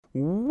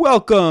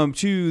Welcome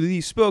to the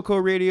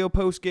Spillco Radio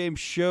postgame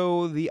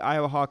show. The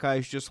Iowa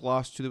Hawkeyes just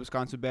lost to the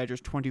Wisconsin Badgers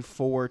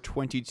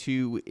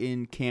 24-22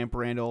 in Camp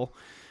Randall.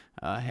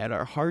 Had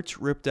our hearts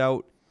ripped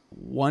out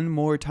one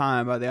more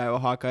time by the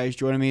Iowa Hawkeyes.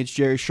 Joining me, it's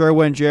Jerry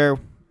Sherwin. Jerry,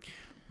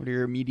 what are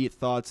your immediate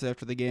thoughts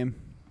after the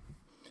game?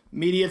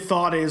 Immediate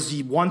thought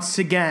is, once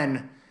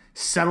again,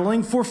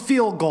 settling for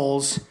field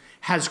goals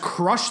has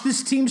crushed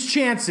this team's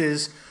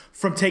chances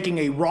from taking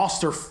a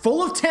roster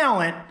full of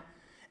talent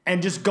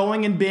and just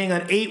going and being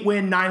an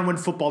 8-win, 9-win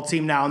football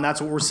team now, and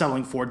that's what we're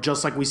settling for,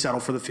 just like we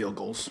settle for the field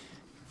goals.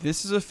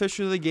 This is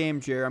officially the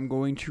game, Jer. I'm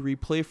going to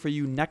replay for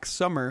you next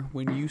summer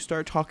when you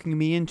start talking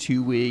me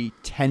into a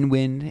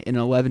 10-win, an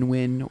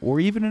 11-win, or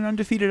even an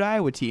undefeated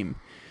Iowa team,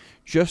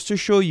 just to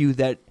show you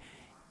that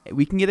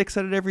we can get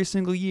excited every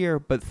single year,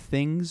 but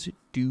things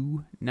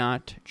do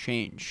not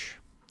change.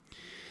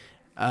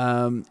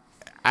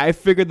 I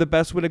figured the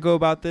best way to go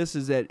about this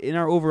is that in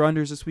our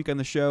over-unders this week on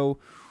the show,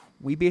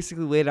 we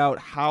basically laid out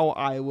how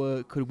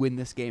Iowa could win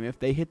this game. If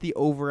they hit the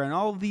over and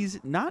all of these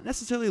not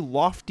necessarily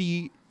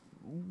lofty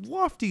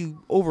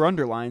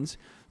over-under lines,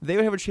 they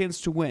would have a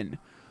chance to win.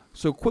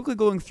 So quickly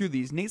going through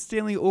these, Nate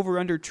Stanley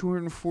over-under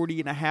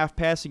 240.5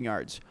 passing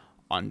yards.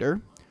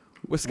 Under.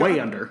 Way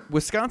under.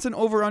 Wisconsin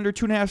over-under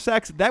 2.5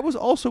 sacks. That was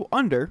also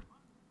under.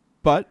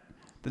 But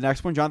the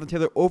next one, Jonathan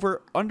Taylor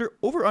over-under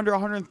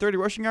 130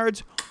 rushing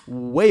yards.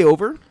 Way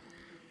over.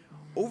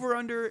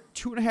 Over-under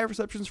 2.5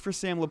 receptions for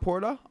Sam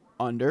Laporta.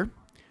 Under.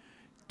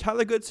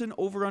 Tyler Goodson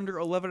over-under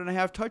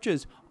 11.5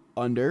 touches.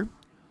 Under.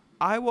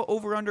 Iowa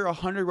over-under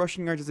 100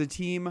 rushing yards as a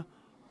team.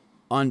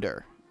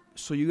 Under.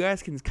 So you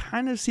guys can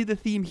kind of see the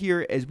theme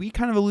here, as we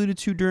kind of alluded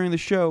to during the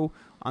show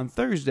on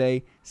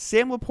Thursday.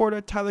 Sam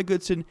Laporta, Tyler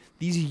Goodson,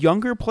 these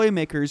younger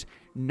playmakers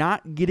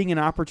not getting an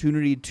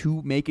opportunity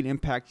to make an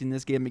impact in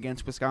this game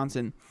against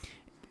Wisconsin.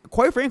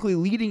 Quite frankly,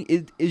 leading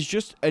is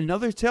just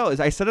another tell.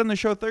 As I said on the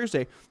show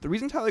Thursday, the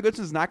reason Tyler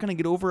Goodson is not going to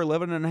get over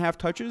 11.5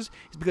 touches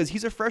is because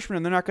he's a freshman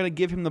and they're not going to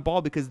give him the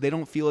ball because they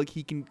don't feel like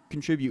he can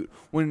contribute.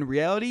 When in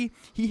reality,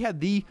 he had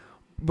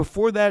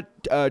before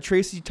that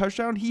Tracy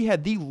touchdown, he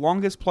had the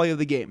longest play of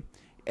the game.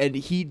 And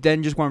he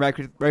then just went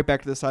right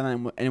back to the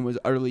sideline and it was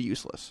utterly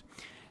useless.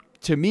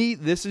 To me,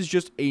 this is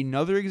just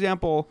another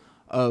example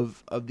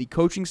of the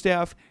coaching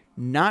staff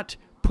not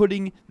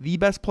putting the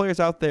best players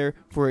out there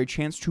for a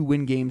chance to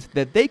win games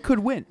that they could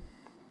win.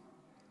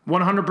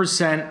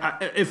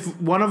 100%.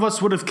 If one of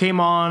us would have came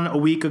on a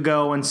week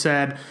ago and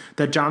said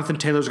that Jonathan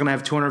Taylor's going to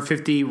have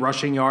 250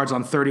 rushing yards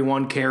on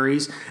 31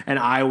 carries and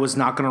Iowa's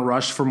not going to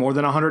rush for more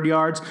than 100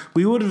 yards,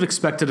 we would have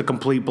expected a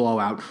complete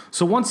blowout.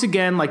 So once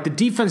again, the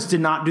defense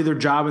did not do their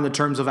job in the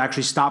terms of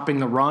actually stopping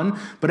the run,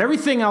 but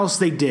everything else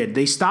they did.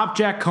 They stopped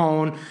Jack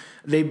Cohn.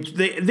 They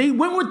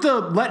went with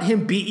the let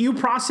him beat you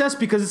process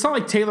because it's not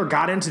like Taylor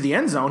got into the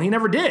end zone. He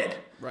never did.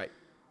 Right.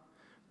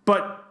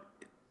 But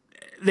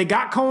they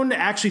got Cohen to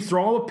actually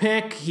throw a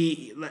pick.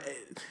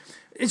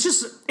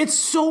 It's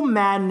so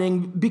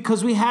maddening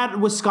because we had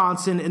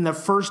Wisconsin in the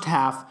first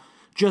half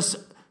just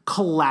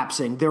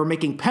collapsing. They were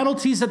making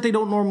penalties that they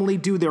don't normally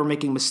do. They were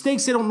making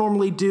mistakes they don't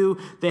normally do.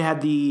 They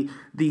had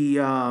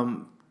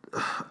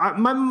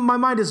my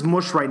mind is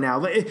mush right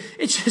now.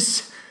 It's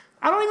just,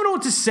 I don't even know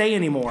what to say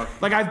anymore.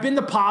 I've been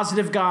the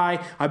positive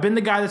guy. I've been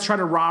the guy that's trying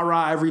to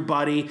rah-rah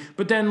everybody.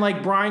 But then,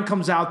 Brian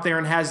comes out there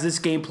and has this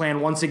game plan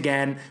once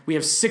again. We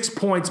have 6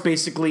 points,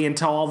 basically,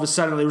 until all of a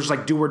sudden it was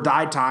do or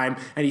die time,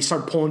 and he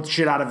started pulling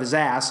shit out of his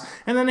ass.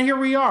 And then here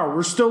we are.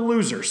 We're still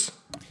losers.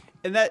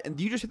 And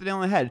you just hit the nail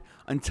on the head.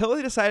 Until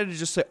they decided to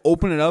just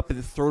open it up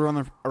and throw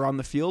it around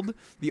the field,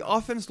 the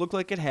offense looked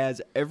like it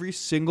has every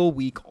single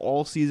week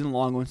all season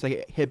long once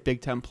they hit Big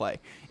Ten play.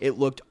 It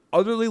looked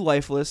utterly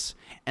lifeless,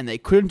 and they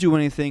couldn't do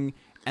anything.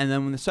 And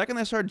then when the second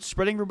they started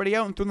spreading everybody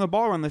out and throwing the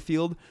ball around the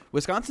field,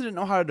 Wisconsin didn't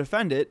know how to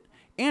defend it,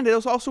 and it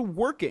was also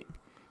working.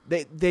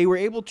 They were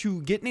able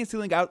to get Nate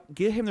Stanley out,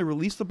 get him to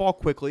release the ball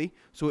quickly,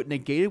 so it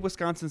negated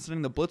Wisconsin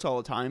sending the blitz all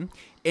the time,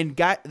 and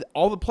got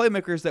all the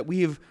playmakers that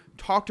we have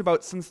talked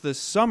about since the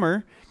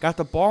summer, got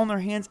the ball in their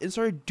hands and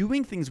started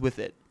doing things with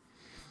it.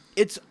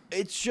 It's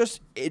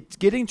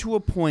getting to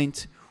a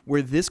point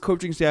where this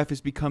coaching staff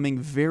is becoming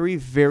very,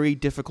 very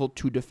difficult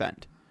to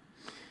defend.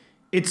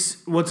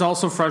 It's what's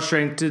also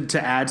frustrating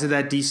to add to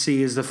that, DC,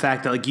 is the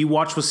fact that you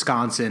watch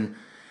Wisconsin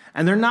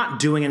and they're not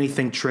doing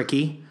anything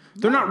tricky.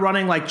 They're not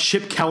running like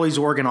Chip Kelly's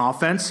Oregon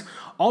offense.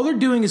 All they're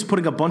doing is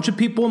putting a bunch of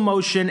people in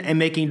motion and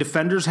making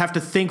defenders have to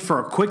think for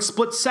a quick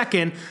split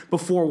second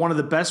before one of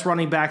the best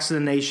running backs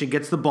in the nation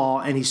gets the ball,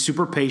 and he's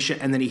super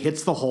patient, and then he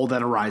hits the hole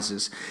that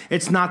arises.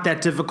 It's not that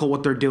difficult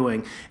what they're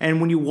doing.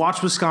 And when you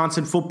watch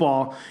Wisconsin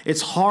football,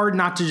 it's hard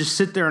not to just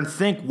sit there and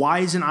think, why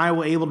isn't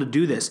Iowa able to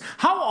do this?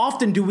 How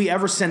often do we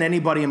ever send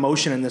anybody in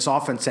motion in this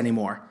offense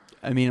anymore?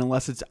 I mean,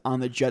 unless it's on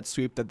the jet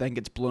sweep that then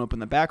gets blown up in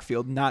the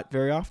backfield, not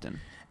very often.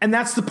 And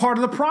that's the part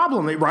of the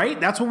problem, right?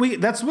 That's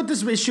what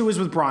this issue is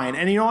with Brian.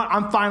 And you know what?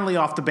 I'm finally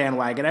off the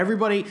bandwagon.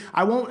 Everybody,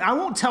 I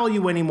won't tell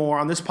you anymore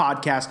on this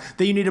podcast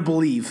that you need to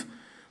believe.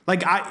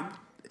 Brian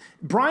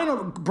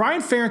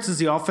Ferentz as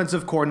the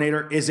offensive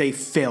coordinator is a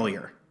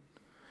failure.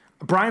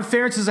 Brian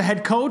Ferentz is a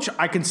head coach.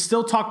 I can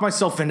still talk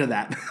myself into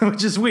that,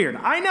 which is weird.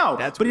 I know,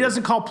 but weird. He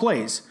doesn't call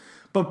plays.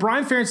 But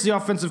Brian Ferentz, the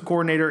offensive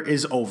coordinator,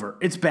 is over.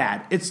 It's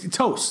bad. It's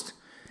toast.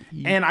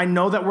 And I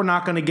know that we're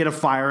not going to get a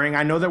firing.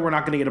 I know that we're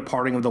not going to get a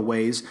parting of the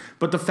ways.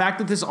 But the fact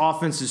that this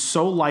offense is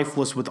so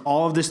lifeless with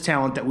all of this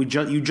talent that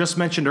you just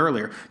mentioned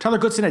earlier. Tyler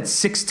Goodson had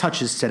 6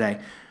 touches today.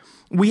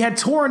 We had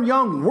Torrin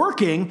Young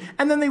working,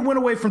 and then they went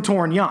away from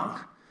Torrin Young.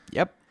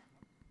 Yep.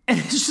 And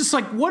it's just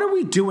like, what are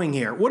we doing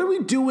here? What are we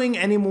doing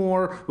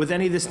anymore with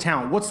any of this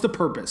talent? What's the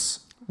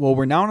purpose? Well,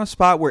 we're now in a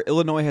spot where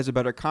Illinois has a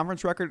better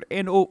conference record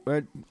and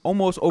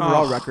almost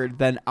overall record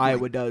than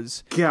Iowa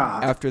does.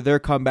 God. After their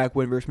comeback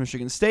win versus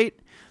Michigan State.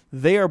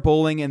 They are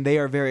bowling, and they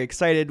are very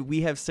excited.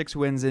 We have 6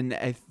 wins, and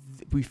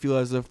we feel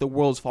as if the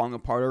world's falling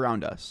apart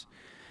around us.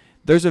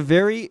 There's a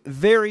very,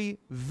 very,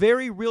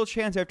 very real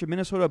chance after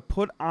Minnesota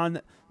put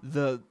on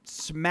the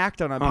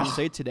smackdown on Penn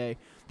State today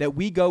that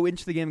we go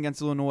into the game against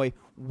Illinois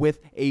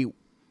with the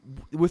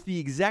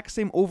exact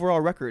same overall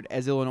record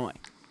as Illinois.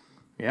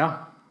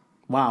 Yeah.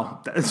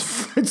 Wow.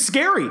 It's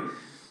scary.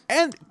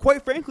 And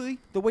quite frankly,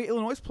 the way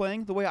Illinois is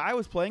playing, the way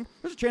Iowa's playing,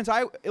 there's a chance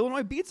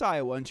Illinois beats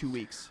Iowa in 2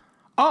 weeks.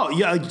 Oh,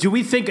 yeah. Do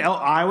we think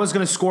Iowa's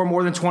going to score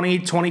more than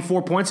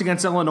 24 points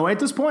against Illinois at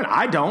this point?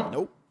 I don't.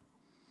 Nope.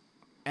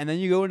 And then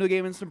you go into a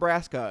game against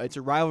Nebraska. It's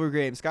a rivalry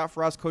game. Scott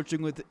Frost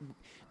coaching with...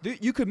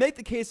 You could make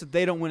the case that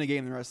they don't win a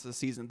game the rest of the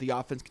season. The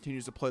offense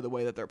continues to play the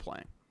way that they're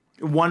playing.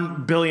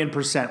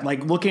 1,000,000,000%.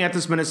 Like, looking at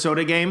this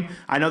Minnesota game,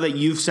 I know that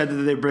you've said that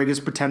they're the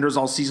biggest pretenders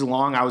all season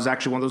long. I was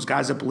actually one of those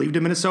guys that believed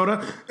in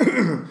Minnesota.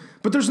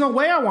 But there's no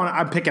way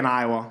I'm picking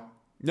Iowa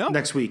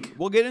next week.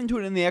 We'll get into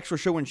it in the extra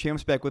show when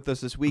Champ's back with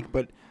us this week,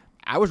 but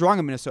I was wrong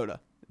in Minnesota.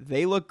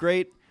 They look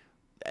great.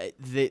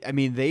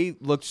 They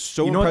looked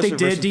so impressive. You know what they did,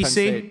 versus Penn DC?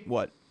 State.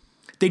 What?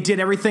 They did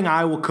everything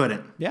Iowa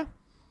couldn't. Yeah.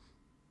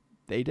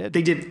 They did.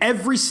 They did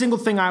every single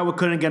thing Iowa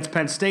couldn't against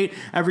Penn State,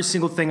 every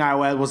single thing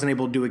Iowa wasn't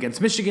able to do against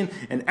Michigan,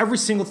 and every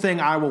single thing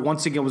Iowa,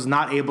 once again, was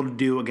not able to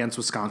do against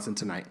Wisconsin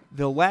tonight.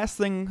 The last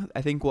thing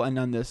I think we'll end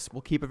on this,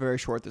 we'll keep it very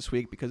short this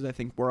week because I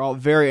think we're all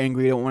very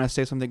angry. I don't want to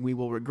say something we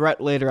will regret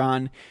later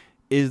on,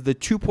 is the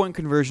 2-point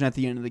conversion at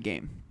the end of the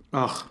game.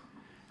 Ugh.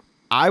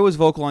 I was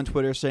vocal on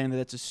Twitter saying that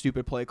it's a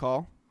stupid play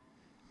call.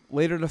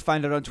 Later to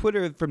find out on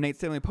Twitter from Nate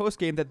Stanley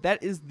postgame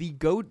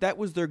that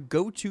was their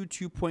go-to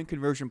 2-point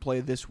conversion play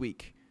this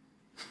week.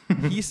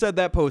 He said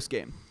that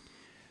postgame.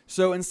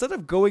 So instead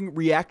of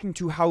reacting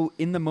to how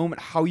in the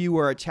moment how you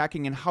are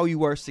attacking and how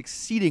you are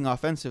succeeding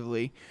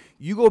offensively,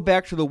 you go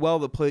back to the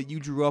the play that you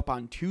drew up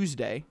on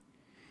Tuesday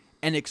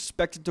and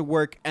expect it to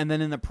work, and then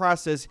in the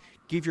process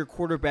give your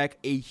quarterback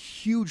a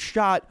huge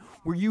shot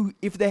where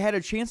if they had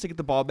a chance to get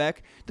the ball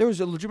back, there was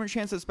a legitimate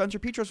chance that Spencer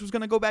Petras was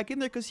going to go back in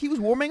there because he was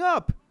warming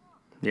up.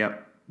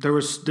 Yep.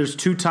 There's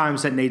 2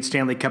 times that Nate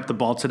Stanley kept the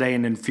ball today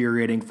in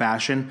infuriating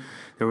fashion.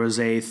 There was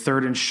a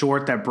 3rd and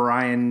short that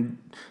Brian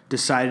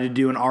decided to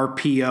do an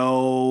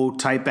RPO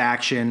type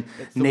action.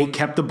 Nate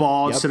kept the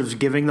ball instead of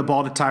giving the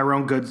ball to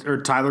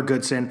Tyler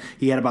Goodson.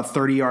 He had about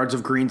 30 yards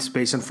of green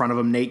space in front of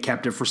him. Nate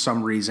kept it for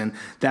some reason.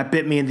 That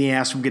bit me in the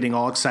ass from getting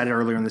all excited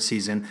earlier in the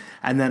season.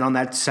 And then on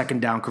that second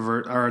down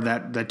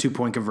that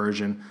 2-point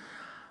conversion,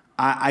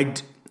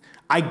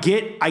 I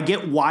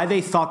get why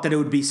they thought that it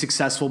would be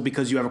successful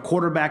because you have a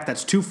quarterback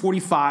that's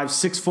 245,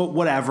 6 foot,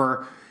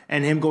 whatever,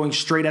 and him going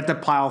straight at the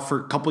pile for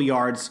a couple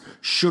yards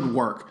should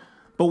work.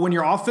 But when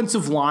your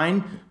offensive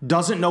line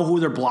doesn't know who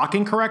they're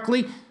blocking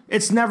correctly,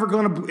 it's never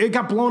going to – it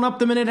got blown up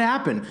the minute it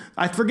happened.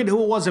 I forget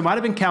who it was. It might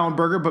have been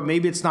Kallenberger, but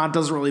maybe it's not. It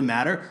doesn't really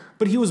matter.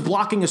 But he was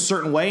blocking a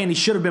certain way, and he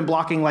should have been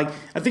blocking I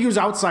think he was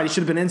outside. He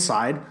should have been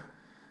inside.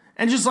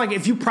 And just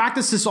if you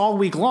practice this all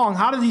week long,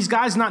 how do these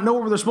guys not know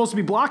where they're supposed to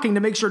be blocking to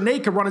make sure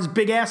Nate can run his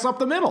big ass up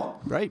the middle?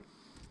 Right.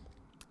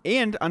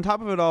 And on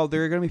top of it all,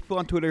 there are going to be people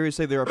on Twitter who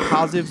say there are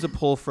positives to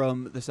pull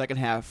from the second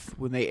half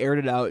when they aired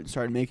it out and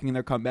started making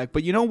their comeback.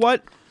 But you know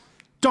what?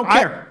 Don't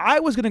care. I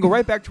was going to go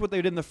right back to what they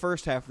did in the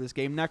first half of this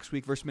game next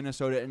week versus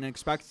Minnesota and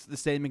expect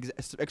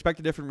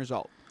a different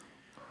result.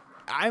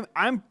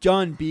 I'm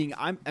done being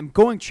I'm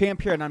going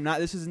champ here, and I'm not.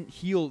 This isn't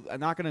heel. I'm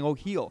not going to go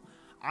heel.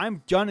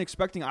 I'm done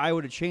expecting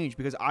Iowa to change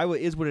because Iowa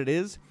is what it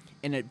is,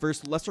 and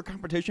versus lesser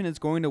competition, it's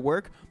going to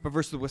work. But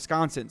versus the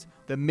Wisconsins,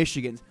 the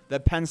Michigans, the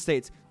Penn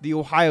States, the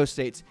Ohio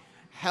States,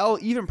 hell,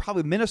 even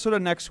probably Minnesota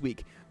next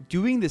week,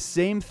 doing the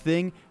same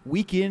thing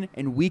week in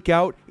and week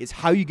out is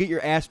how you get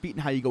your ass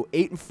beaten, how you go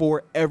 8-4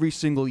 every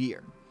single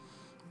year.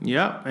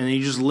 Yeah, and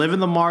you just live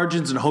in the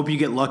margins and hope you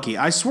get lucky.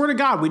 I swear to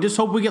God, we just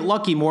hope we get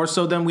lucky more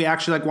so than we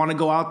actually want to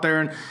go out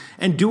there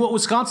and do what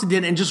Wisconsin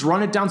did and just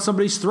run it down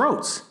somebody's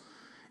throats.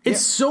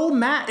 It's so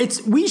mad.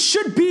 We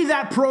should be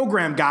that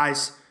program,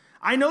 guys.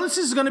 I know this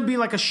is going to be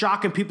a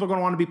shock and people are going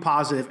to want to be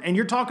positive, and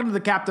you're talking to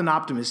the Captain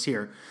Optimist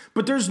here.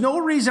 But there's no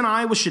reason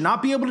Iowa should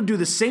not be able to do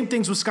the same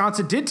things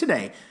Wisconsin did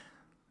today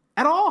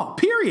at all,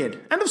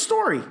 period. End of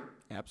story.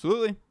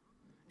 Absolutely.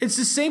 It's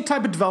the same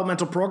type of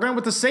developmental program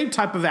with the same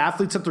type of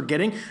athletes that they're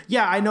getting.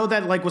 Yeah, I know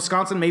that like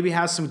Wisconsin maybe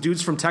has some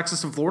dudes from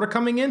Texas and Florida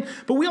coming in,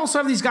 but we also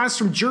have these guys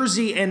from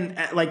Jersey and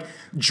like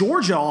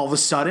Georgia all of a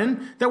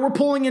sudden that we're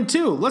pulling in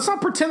too. Let's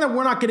not pretend that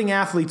we're not getting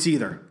athletes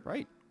either.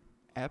 Right.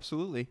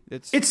 Absolutely.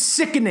 It's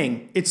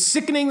sickening. It's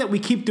sickening that we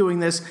keep doing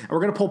this, and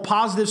we're going to pull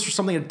positives for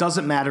something that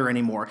doesn't matter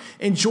anymore.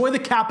 Enjoy the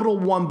Capital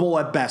One Bowl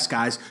at best,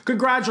 guys.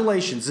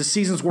 Congratulations. This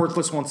season's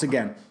worthless once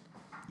again.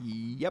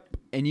 Yep.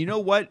 And you know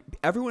what?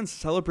 Everyone's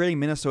celebrating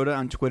Minnesota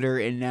on Twitter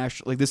and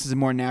national, like this is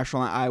more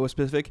national and Iowa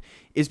specific,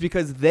 is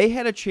because they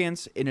had a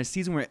chance in a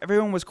season where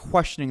everyone was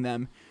questioning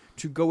them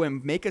to go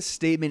and make a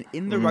statement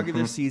in the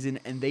regular season,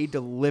 and they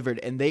delivered.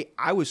 And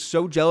I was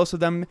so jealous of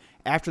them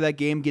after that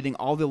game, getting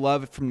all the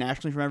love from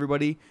nationally from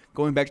everybody,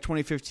 going back to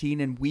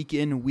 2015 and week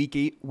in,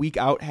 week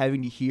out,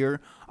 having to hear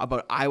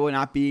about Iowa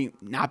not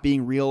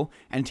being real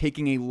and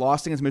taking a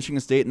loss against Michigan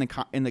State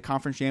in the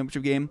conference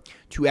championship game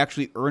to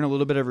actually earn a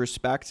little bit of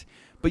respect.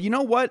 But you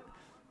know what?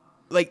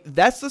 Like,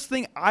 that's this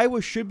thing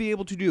Iowa should be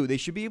able to do. They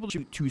should be able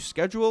to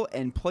schedule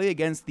and play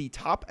against the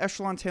top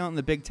echelon talent in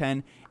the Big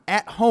Ten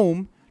at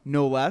home,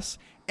 no less,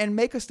 and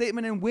make a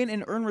statement and win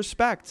and earn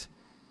respect.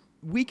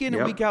 Week in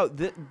and week out,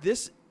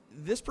 this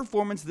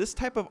performance, this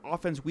type of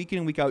offense week in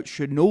and week out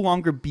should no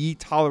longer be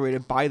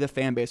tolerated by the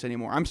fan base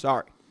anymore. I'm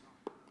sorry.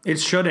 It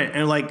shouldn't.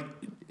 And like,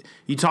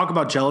 you talk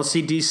about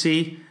jealousy,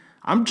 DC.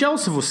 I'm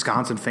jealous of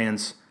Wisconsin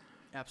fans.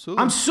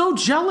 Absolutely. I'm so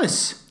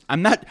jealous.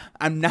 I'm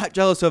not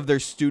jealous of their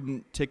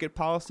student ticket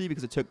policy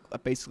because it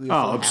took basically a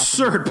full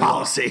absurd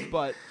policy.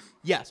 But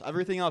yes,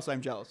 everything else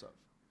I'm jealous of.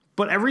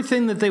 But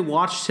everything that they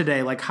watched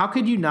today, like, how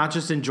could you not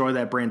just enjoy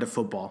that brand of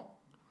football?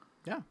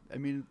 Yeah, I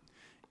mean,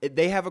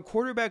 they have a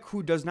quarterback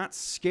who does not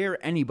scare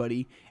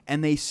anybody,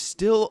 and they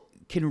still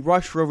can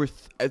rush for over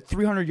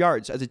 300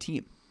 yards as a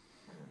team.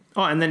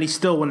 Oh, and then he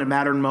still, when it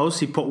mattered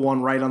most, he put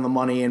one right on the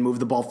money and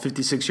moved the ball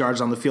 56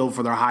 yards on the field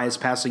for their highest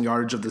passing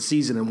yardage of the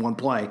season in one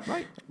play.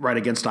 Right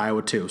against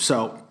Iowa, too.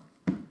 So,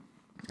 all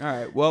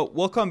right. Well,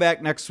 we'll come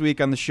back next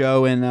week on the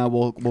show, and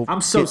we'll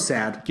I'm so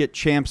sad. Get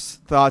Champ's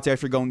thoughts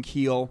after going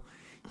Keel.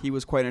 He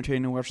was quite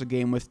entertaining to watch the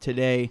game with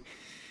today.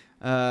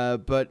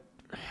 But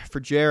for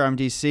Jer, I'm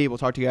DC. We'll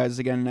talk to you guys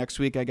again next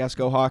week. I guess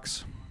go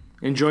Hawks.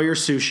 Enjoy your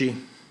sushi.